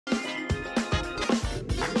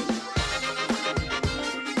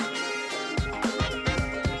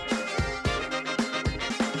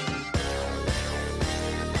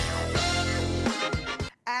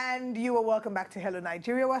welcome back to Hello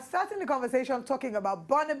Nigeria. We're starting the conversation talking about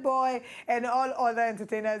Burna Boy and all other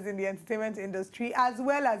entertainers in the entertainment industry, as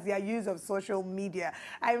well as their use of social media.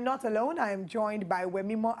 I am not alone. I am joined by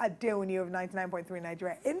Wemimo Adewumi of 99.3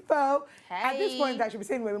 Nigeria Info. Hey. At this point, I should be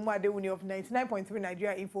saying Wemimo Adewumi of 99.3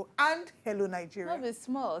 Nigeria Info and Hello Nigeria. Not be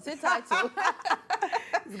small. It's a title.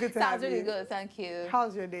 It's good to Sounds have you. really good. Thank you.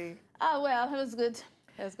 How's your day? Oh, well, it was good.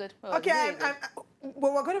 It was good. Well, Okay, really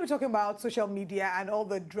well, we're going to be talking about social media and all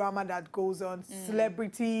the drama that goes on,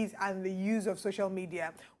 celebrities and the use of social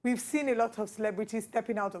media. We've seen a lot of celebrities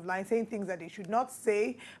stepping out of line, saying things that they should not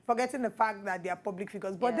say, forgetting the fact that they are public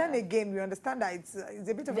figures. But then again, we understand that it's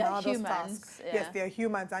a bit of an arduous task. Yeah. Yes, they're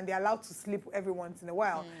humans and they're allowed to slip every once in a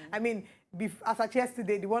while. I mean, as at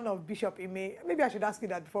yesterday, the one of Bishop Ime, maybe I should ask you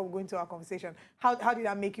that before we go into our conversation. How did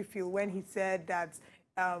that make you feel when he said that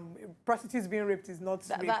prostitutes being raped is not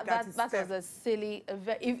rape? That was a silly,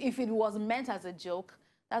 if it was meant as a joke,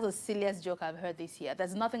 that's the silliest joke I've heard this year.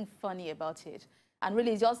 There's nothing funny about it. And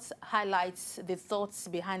really just highlights the thoughts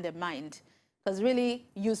behind the mind. Because really,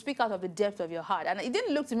 you speak out of the depth of your heart. And it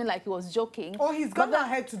didn't look to me like he was joking. Oh, he's gone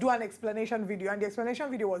ahead to do an explanation video. And the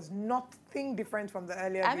explanation video was nothing different from the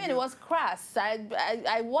earlier video. I mean, it was crass.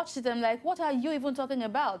 I watched it and I'm like, what are you even talking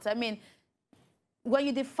about? I mean, when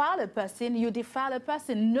you defile a person, you defile a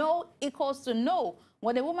person. No equals to no.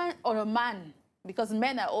 When a woman or a man, because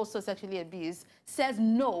men are also sexually abused, says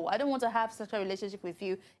no, I don't want to have such a relationship with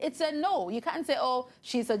you, it's a no. You can't say, oh,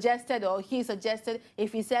 she suggested or he suggested.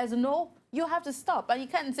 If he says no, you have to stop. And you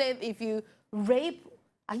can't say if you rape,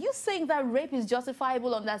 are you saying that rape is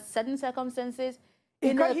justifiable under certain circumstances? He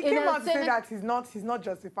came out to say that he's not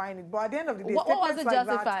justifying it, but at the end of the day, what was it like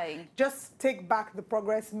justifying? That just take back the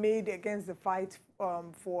progress made against the fight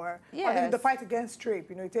the fight against rape.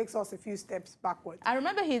 You know, it takes us a few steps backwards. I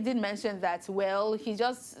remember he did mention that. Well, he's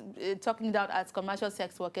just talking down at commercial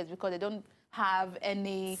sex workers because they don't have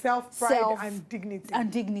any self-pride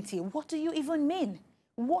and dignity. What do you even mean?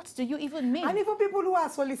 What do you even mean? And even people who are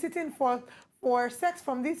soliciting for sex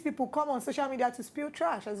from these people come on social media to spew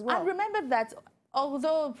trash as well. And remember that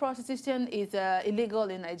although prostitution is illegal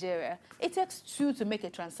in Nigeria, it takes two to make a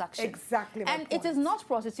transaction. Exactly. And it is not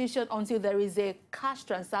prostitution until there is a cash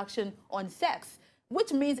transaction on sex,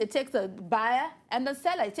 which means it takes a buyer and a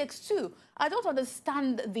seller. It takes two. I don't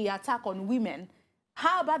understand the attack on women.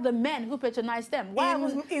 How about the men who patronize them? Why are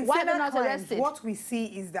they not arrested? What we see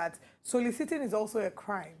is that soliciting is also a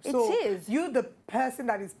crime. It so is. You, the person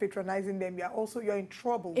that is patronizing them, you're in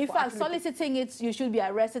trouble. If you're soliciting it, you should be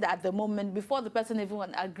arrested at the moment before the person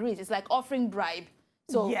even agrees. It's like offering bribe.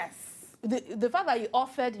 So yes. The fact that you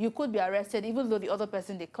offered, you could be arrested even though the other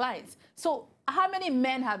person declines. So how many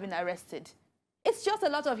men have been arrested? It's just a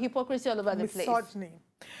lot of hypocrisy all over the place. Misogyny.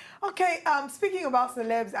 Okay, speaking about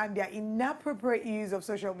celebs and their inappropriate use of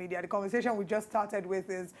social media, the conversation we just started with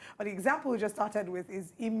is, or the example we just started with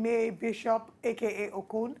is Ime Bishop, a.k.a.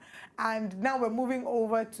 Okun. And now we're moving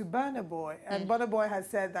over to Burna Boy. And Burna Boy has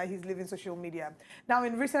said that he's leaving social media. Now,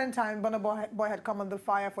 in recent time, Burna Boy had come under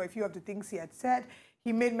fire for a few of the things he had said.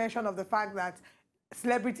 He made mention of the fact that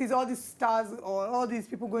celebrities, all these stars or all these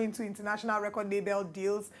people going to international record label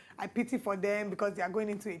deals, I pity for them because they are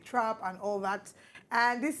going into a trap and all that.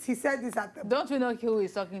 And he said this at the... Don't we know who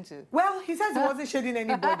he's talking to? Well, he says he wasn't shading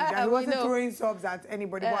anybody, that he wasn't throwing subs at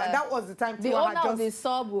anybody. But that was the time the owner of the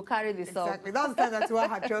sub will carry the sub. Exactly. That was the time that Tiwa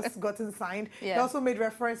had just gotten signed. Yeah. He also made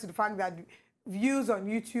reference to the fact that views on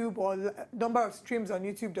YouTube or number of streams on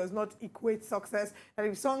YouTube does not equate success. And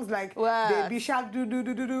if songs like Baby Shark Do Do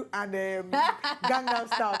Do Do Do and Gangnam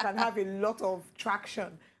Style can have a lot of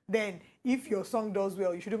traction, then if your song does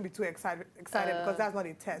well, you shouldn't be too excited because that's not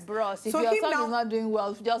a test. Bros, if your song is not doing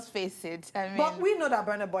well, just face it. I mean, but we know that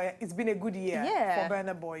Burna Boy, it's been a good year for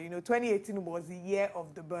Burna Boy. You know, 2018 was the year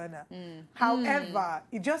of the Burna. However,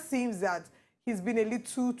 it just seems that he's been a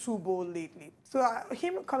little too bold lately. So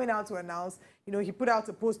him coming out to announce, you know, he put out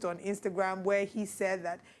a post on Instagram where he said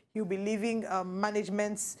that he'll be leaving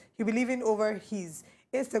he'll be leaving over his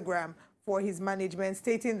Instagram for his management,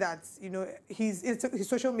 stating that, you know, his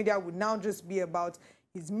social media would now just be about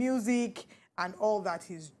his music and all that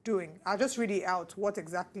he's doing. I'll just read it out, what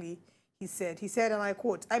exactly he said. He said, and I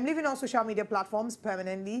quote, "I'm leaving all social media platforms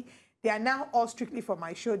permanently. They are now all strictly for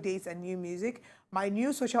my show dates and new music. My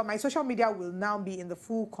social media will now be in the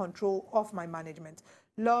full control of my management.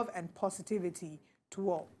 Love and positivity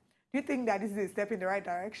to all." Do you think that this is a step in the right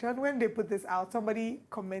direction? When they put this out, somebody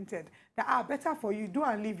commented that, better for you, do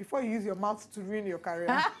and leave before you use your mouth to ruin your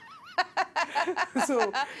career.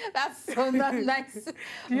 So that's so not nice.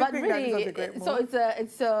 Do you think really, that is a great move? So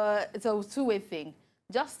it's a two-way thing.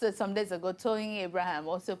 Just some days ago, Tony Abraham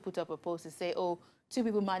also put up a post to say, oh, two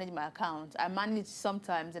people manage my account. I manage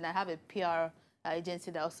sometimes, and I have a PR agency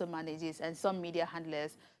that also manages, and some media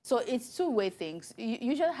handlers. So it's two-way things.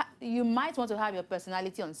 You might want to have your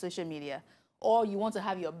personality on social media, or you want to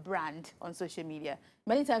have your brand on social media.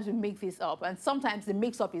 Many times we make this up, and sometimes the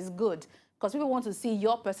mix-up is good because people want to see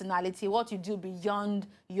your personality, what you do beyond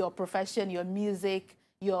your profession, your music,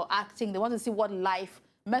 your acting. They want to see what life.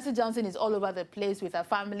 Mercy Johnson is all over the place with her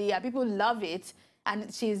family, and people love it.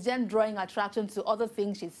 And she's then drawing attraction to other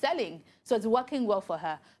things she's selling. So it's working well for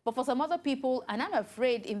her. But for some other people, and I'm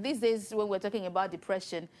afraid in these days when we're talking about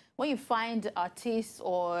depression, when you find artists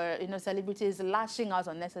or celebrities lashing out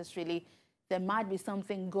unnecessarily, there might be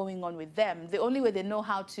something going on with them. The only way they know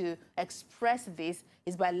how to express this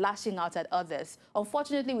is by lashing out at others.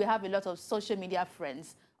 Unfortunately, we have a lot of social media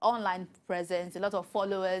friends, online presence, a lot of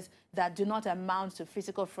followers that do not amount to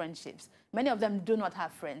physical friendships. Many of them do not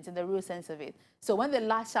have friends in the real sense of it. So when they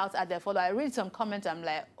lash out at their followers, I read some comments, I'm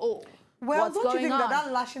like, oh, well, what's don't going you think on?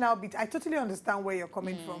 that lashing out bit, I totally understand where you're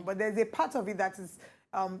coming from, but there's a part of it that is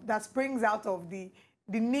that springs out of the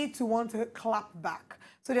need to want to clap back.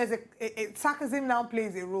 So there's sarcasm now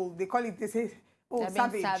plays a role. They call it, they say, oh,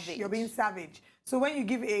 savage. You're being savage. So when you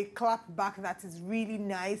give a clap back that is really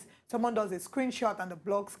nice, someone does a screenshot and the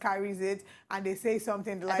blogs carries it, and they say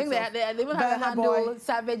something like, I think they even have a handle,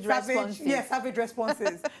 savage responses. Yes, savage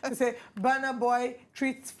responses. To say, Burna Boy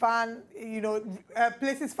treats fan,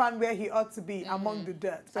 places fan where he ought to be, among the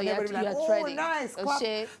dirt. So and everybody like, oh, nice, clap.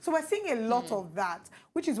 So we're seeing a lot of that,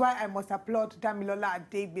 which is why I must applaud Damilola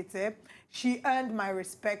Adebite. She earned my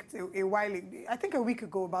respect a while, I think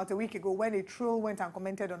about a week ago, when a troll went and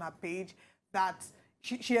commented on her page that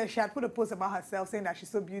she had put a post about herself saying that she's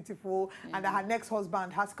so beautiful and that her next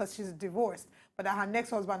husband has, because she's divorced, but that her next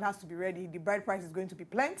husband has to be ready. The bride price is going to be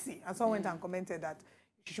plenty. And someone went and commented that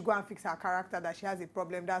she should go and fix her character, that she has a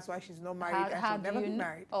problem, that's why she's not married and she'll never be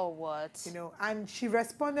married. Oh, what? And she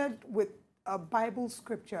responded with a Bible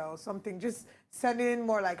scripture or something, just sending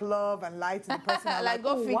more like love and light to the person. like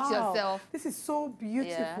go fix yourself. This is so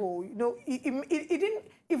beautiful. It didn't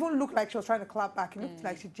even look like she was trying to clap back. It looked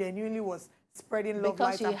like she genuinely was spreading love,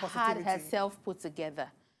 light, and positivity. Because she had herself put together.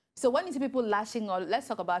 So when you see people lashing out, let's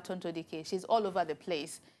talk about Tonto Dike. She's all over the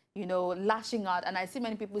place, lashing out. And I see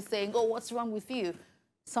many people saying, oh, what's wrong with you?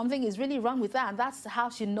 Something is really wrong with her. And that's how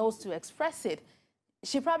she knows to express it.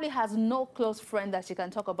 She probably has no close friend that she can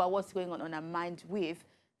talk about what's going on her mind with.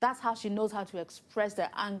 That's how she knows how to express the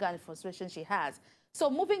anger and frustration she has. So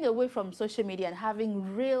moving away from social media and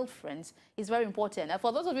having real friends is very important. And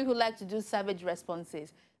for those of you who like to do savage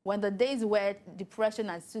responses, when the days where depression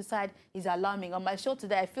and suicide is alarming, on my show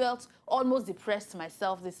today, I felt almost depressed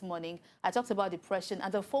myself this morning. I talked about depression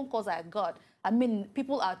and the phone calls I got. I mean,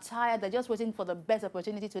 people are tired. They're just waiting for the best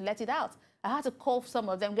opportunity to let it out. I had to call some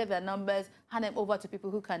of them, get their numbers, hand them over to people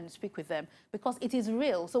who can speak with them because it is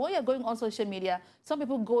real. So when you're going on social media, some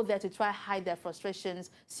people go there to try to hide their frustrations,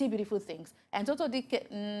 see beautiful things. And Tonto Dike,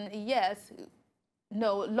 yes,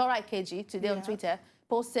 no, Laura Ikeji today on Twitter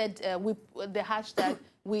posted the hashtag,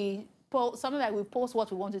 something like we post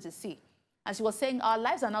what we wanted to see. And she was saying our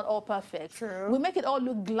lives are not all perfect. True. We make it all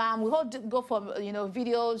look glam. We all go for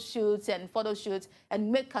video shoots and photo shoots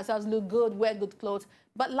and make ourselves look good, wear good clothes.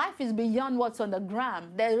 But life is beyond what's on the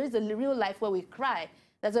gram. There is a real life where we cry.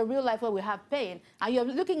 There's a real life where we have pain. And you're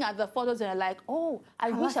looking at the photos and you're like, oh, I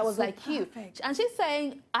wish I was so like you. And she's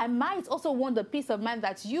saying, I might also want the peace of mind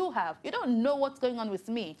that you have. You don't know what's going on with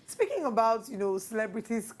me. Speaking about,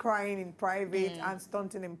 celebrities crying in private and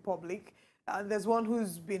stunting in public, there's one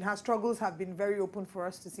her struggles have been very open for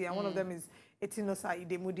us to see. And one of them is Etinosa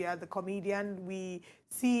Idemudia, the comedian. We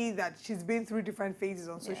see that she's been through different phases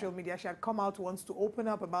on social media. She had come out once to open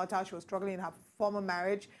up about how she was struggling in her former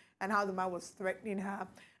marriage and how the man was threatening her.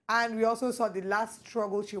 And we also saw the last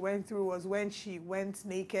struggle she went through was when she went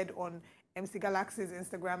naked on MC Galaxy's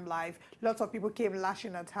Instagram Live. Lots of people came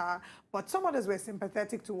lashing at her, but some others were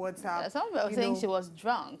sympathetic towards her. Some people were saying she was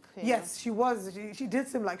drunk. Yes, she was. She did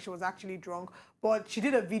seem like she was actually drunk, but she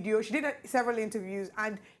did a video. She did several interviews,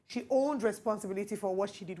 and she owned responsibility for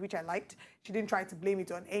what she did, which I liked. She didn't try to blame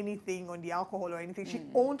it on anything, on the alcohol or anything.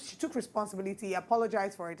 She took responsibility,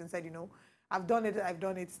 apologized for it, and said, I've done it,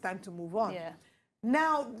 it's time to move on. Yeah.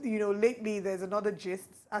 Now, lately there's another gist.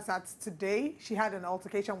 As at today, she had an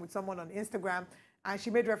altercation with someone on Instagram, and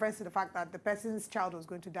she made reference to the fact that the person's child was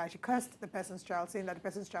going to die. She cursed the person's child, saying that the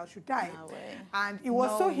person's child should die. No way. And it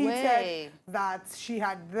was so heated that she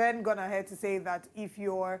had then gone ahead to say that you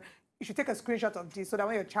should take a screenshot of this so that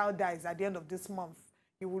when your child dies at the end of this month,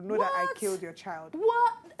 you will know that I killed your child.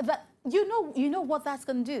 What? You know what that's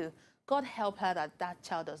going to do? God help her that that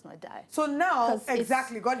child does not die. So now,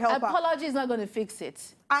 exactly, God help her. Apology is not going to fix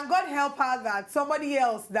it. And God help her that somebody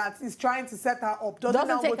else that is trying to set her up doesn't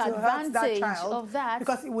now take go to hurt that child of that.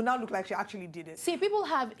 because it will now look like she actually did it. See, people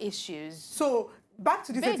have issues. So back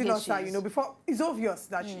to this Etinosa, you know, before it's obvious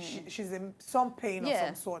that she's in some pain of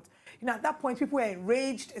some sort. You know, at that point, people were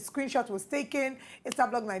enraged. A screenshot was taken.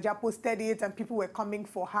 Instablog Nigeria posted it, and people were coming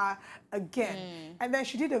for her again. And then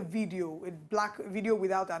she did a video, a video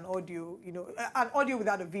without an audio, you know, an audio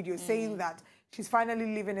without a video, saying that she's finally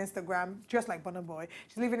leaving Instagram, just like Burna Boy.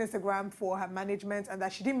 She's leaving Instagram for her management, and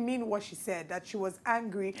that she didn't mean what she said, that she was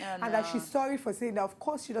angry, and that she's sorry for saying that. Of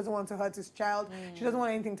course, she doesn't want to hurt his child. She doesn't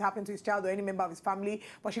want anything to happen to his child or any member of his family,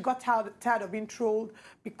 but she got tired of being trolled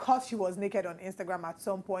because she was naked on Instagram at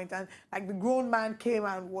some point, and like the grown man came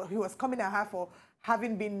and he was coming at her for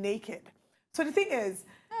having been naked. So the thing is,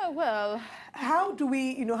 oh, well, how do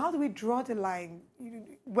we, you know, how do we draw the line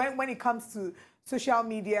when it comes to social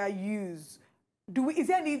media use?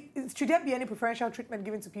 Should there be any preferential treatment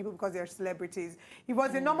given to people because they're celebrities? If it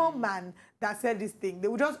was a normal man that said this thing, they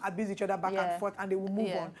would just abuse each other back and forth and they will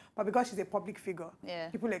move on. But because she's a public figure,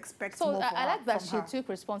 people expect more from her. So I like that she took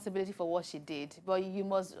responsibility for what she did. But you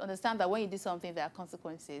must understand that when you do something, there are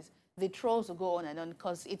consequences. The trolls will go on and on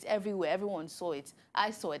because it's everywhere. Everyone saw it.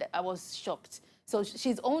 I saw it. I was shocked. So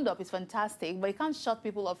she's owned up. It's fantastic. But you can't shut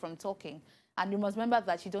people up from talking. And you must remember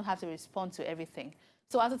that you don't have to respond to everything.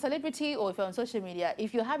 So as a celebrity or if you're on social media,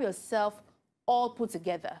 if you have yourself all put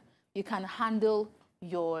together, you can handle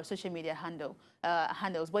your social media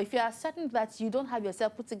handles. But if you are certain that you don't have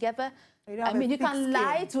yourself put together, I mean, you can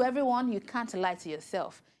lie to everyone, you can't lie to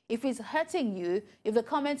yourself. If it's hurting you, if the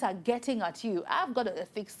comments are getting at you, I've got a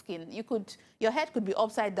thick skin. Your head could be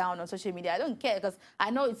upside down on social media. I don't care because I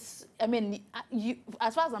know it's, I mean,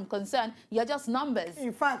 as far as I'm concerned, you're just numbers.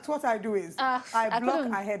 In fact, what I do is I block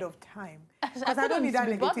ahead of time. Because I don't need that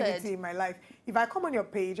negativity in my life. If I come on your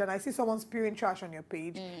page and I see someone spewing trash on your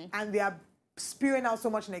page and they are spewing out so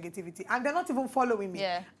much negativity and they're not even following me,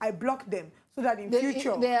 I block them so that in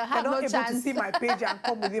future they're not able to see my page and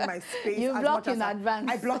come within my space. You block in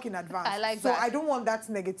advance. I block in advance. I like that. So I don't want that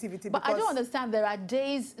negativity. But I don't understand. There are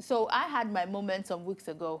days. So I had my moment some weeks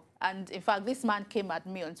ago, and in fact, this man came at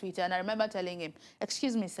me on Twitter, and I remember telling him,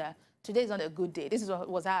 "Excuse me, sir, today is not a good day." This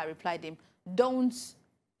was how I replied him. Don't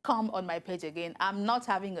come on my page again. I'm not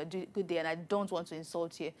having a good day and I don't want to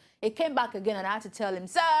insult you. He came back again and I had to tell him,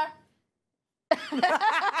 sir.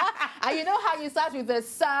 And you know how you start with a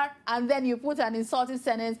sir and then you put an insulting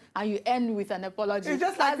sentence and you end with an apology. It's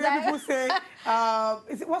just like when people say,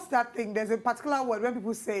 what's that thing? There's a particular word when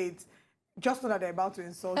people say it, just know that they're about to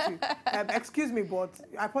insult you. Excuse me, but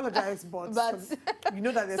I apologize, but you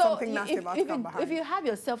know that there's something nasty about to come behind. If you have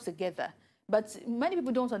yourself together, but many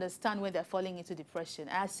people don't understand when they're falling into depression.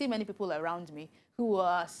 I see many people around me who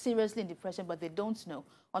are seriously in depression, but they don't know.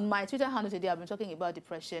 On my Twitter handle today, I've been talking about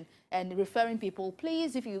depression and referring people,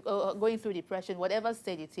 please, if you are going through depression, whatever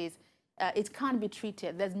stage it is, it can't be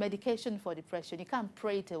treated. There's medication for depression. You can't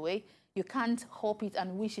pray it away. You can't hope it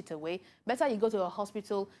and wish it away. Better you go to a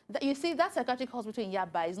hospital. You see, that psychiatric hospital in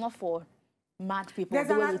Yaba is not for mad people.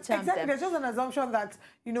 Exactly. There's just an assumption that,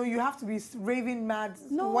 you know, you have to be raving mad.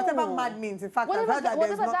 No. Whatever mad means. In fact, I've heard that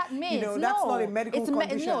there's not, you know, that's not a medical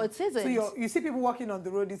condition. No, it isn't. So you see people walking on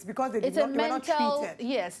the road, it's because they were not treated.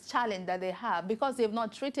 Yes, challenge that they have because they've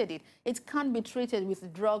not treated it. It can't be treated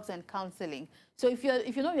with drugs and counseling. So if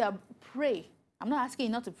you know you are, pray. I'm not asking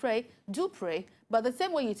you not to pray. Do pray. But the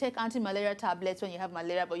same way you take anti-malaria tablets when you have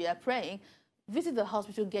malaria, but you are praying, visit the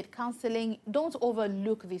hospital, get counseling. Don't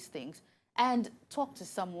overlook these things. And talk to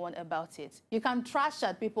someone about it. You can trash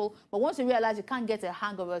at people, but once you realize you can't get a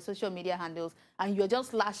hang of your social media handles and you're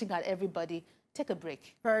just lashing at everybody, take a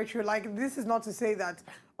break. Very true. Like, this is not to say that,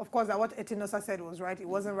 of course, that what Etinosa said was right. It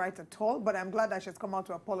wasn't right at all, but I'm glad that she's come out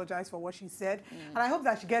to apologize for what she said. And I hope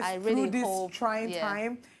that she gets through this trying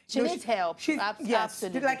time. She needs help. Yes,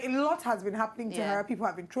 like a lot has been happening to her. People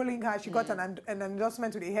have been trolling her. She got an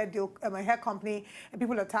endorsement with a hair company, and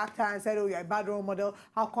people attacked her and said, "Oh, you're a bad role model.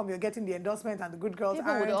 How come you're getting the endorsement and the good girls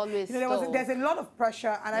people aren't?" Would always there's a lot of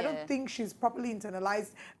pressure, and I don't think she's properly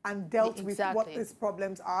internalized and dealt with what these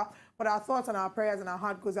problems are. But our thoughts and our prayers and our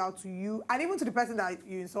heart goes out to you, and even to the person that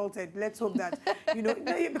you insulted. Let's hope that, you know,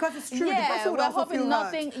 because it's true. The person would also feel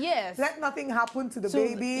hurt. Yes. Let nothing happen to the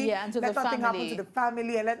baby. And to let the nothing family. happen to the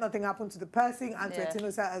family, and let nothing happen to the person and to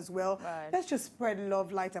Etinosa as well. Right. Let's just spread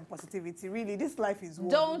love, light, and positivity. Really, this life is one.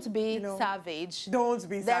 Don't be savage. Don't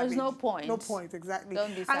be savage. There's no point. No point, exactly.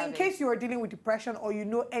 Don't be savage. And in case you are dealing with depression or you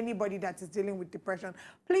know anybody that is dealing with depression,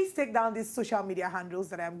 please take down these social media handles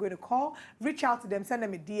that I'm going to call. Reach out to them, send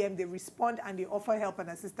them a DM. They respond and they offer help and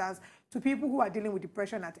assistance to people who are dealing with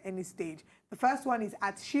depression at any stage. The first one is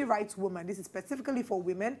at She Writes Woman. This is specifically for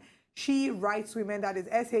women. She Writes Women, that is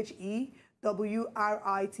SHEWRITES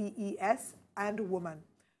and woman.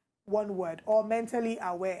 One word, or mentally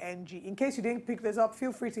aware NG. In case you didn't pick this up,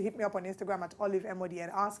 feel free to hit me up on Instagram at OliveMOD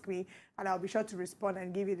and ask me, and I'll be sure to respond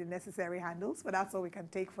and give you the necessary handles. But that's all we can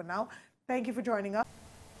take for now. Thank you for joining us.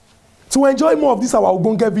 To enjoy more of these our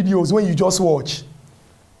Ogbonge videos when you just watch,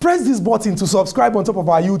 press this button to subscribe on top of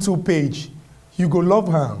our YouTube page. You go love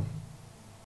her.